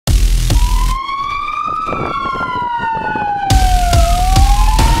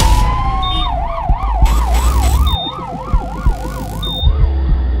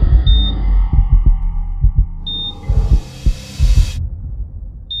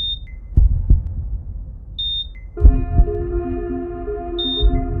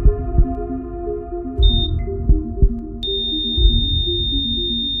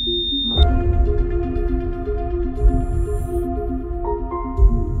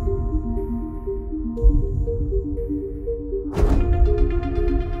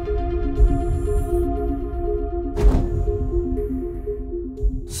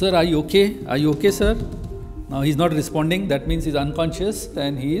Sir, are you okay? Are you okay, sir? Now he's not responding. That means he's unconscious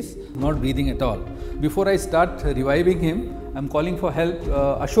and he is not breathing at all. Before I start reviving him, I'm calling for help.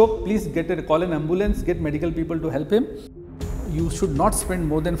 Ashok, please call an ambulance, get medical people to help him. You should not spend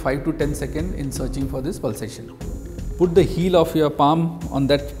more than 5 to 10 seconds in searching for this pulsation. Put the heel of your palm on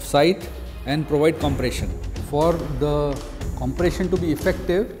that site and provide compression. For the compression to be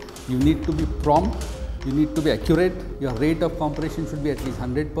effective, you need to be prompt, you need to be accurate. Your rate of compression should be at least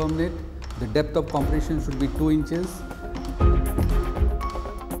 100 per minute. The depth of compression should be 2 inches.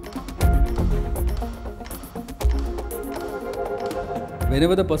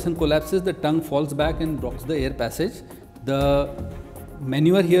 Whenever the person collapses, the tongue falls back and blocks the air passage. The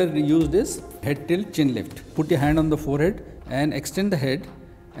maneuver here used is head tilt, chin lift. Put your hand on the forehead and extend the head,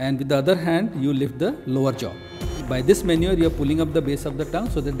 and with the other hand you lift the lower jaw. By this maneuver you are pulling up the base of the tongue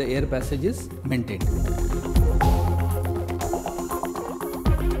so that the air passage is maintained.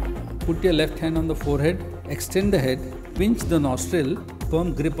 Put your left hand on the forehead, extend the head, pinch the nostril,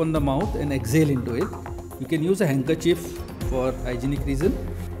 firm grip on the mouth and exhale into it. You can use a handkerchief for hygienic reason.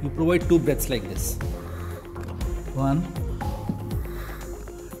 You provide 2 breaths like this. 1,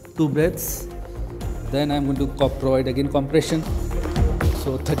 2 breaths. Then I am going to provide again compression.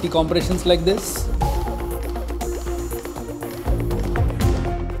 So 30 compressions like this.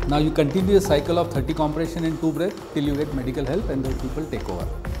 Now you continue a cycle of 30 compression and 2 breaths till you get medical help and the people take over.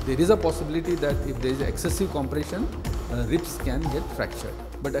 There is a possibility that if there is excessive compression, ribs can get fractured.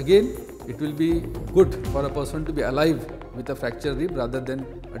 But again, it will be good for a person to be alive with a fractured rib rather than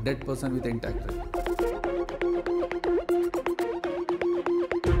a dead person with an intact rib.